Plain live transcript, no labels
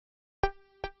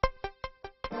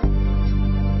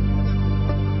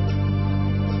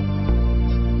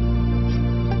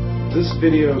This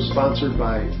video is sponsored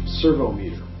by Servo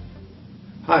Meter.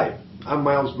 Hi, I'm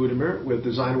Miles Budimir with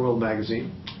Design World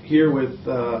Magazine, here with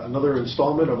another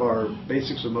installment of our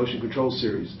Basics of Motion Control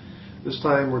series. This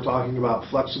time we're talking about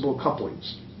flexible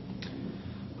couplings.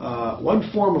 One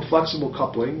form of flexible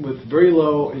coupling with very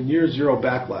low and near zero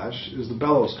backlash is the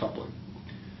Bellows coupling.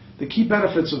 The key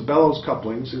benefits of Bellows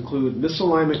couplings include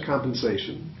misalignment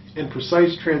compensation and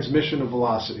precise transmission of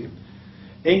velocity,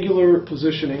 angular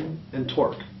positioning, and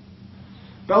torque.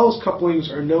 Bellows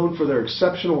couplings are known for their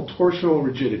exceptional torsional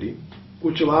rigidity,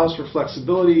 which allows for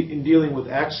flexibility in dealing with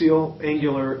axial,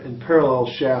 angular, and parallel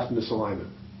shaft misalignment.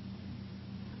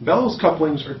 Bellows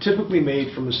couplings are typically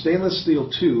made from a stainless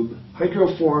steel tube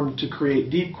hydroformed to create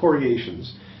deep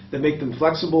corrugations that make them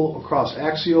flexible across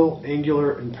axial,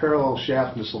 angular, and parallel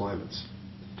shaft misalignments.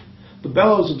 The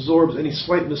bellows absorbs any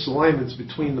slight misalignments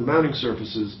between the mounting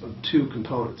surfaces of two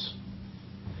components.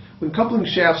 When coupling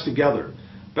shafts together,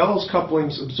 Bellows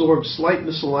couplings absorb slight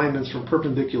misalignments from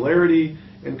perpendicularity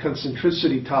and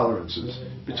concentricity tolerances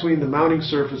between the mounting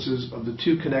surfaces of the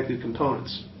two connected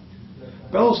components.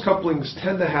 Bellows couplings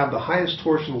tend to have the highest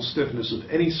torsional stiffness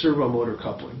of any servo motor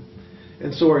coupling,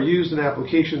 and so are used in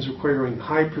applications requiring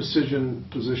high precision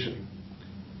positioning.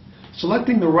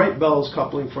 Selecting the right Bellows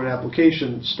coupling for an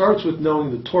application starts with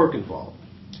knowing the torque involved.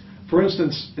 For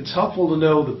instance, it's helpful to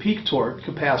know the peak torque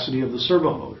capacity of the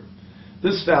servo motor.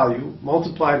 This value,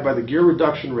 multiplied by the gear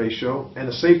reduction ratio and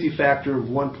a safety factor of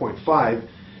 1.5,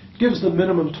 gives the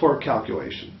minimum torque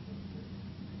calculation.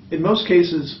 In most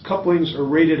cases, couplings are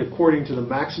rated according to the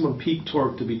maximum peak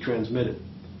torque to be transmitted.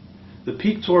 The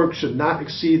peak torque should not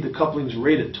exceed the coupling's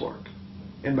rated torque.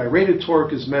 And by rated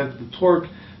torque is meant the torque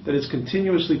that is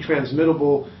continuously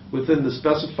transmittable within the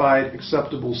specified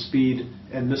acceptable speed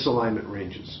and misalignment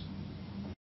ranges.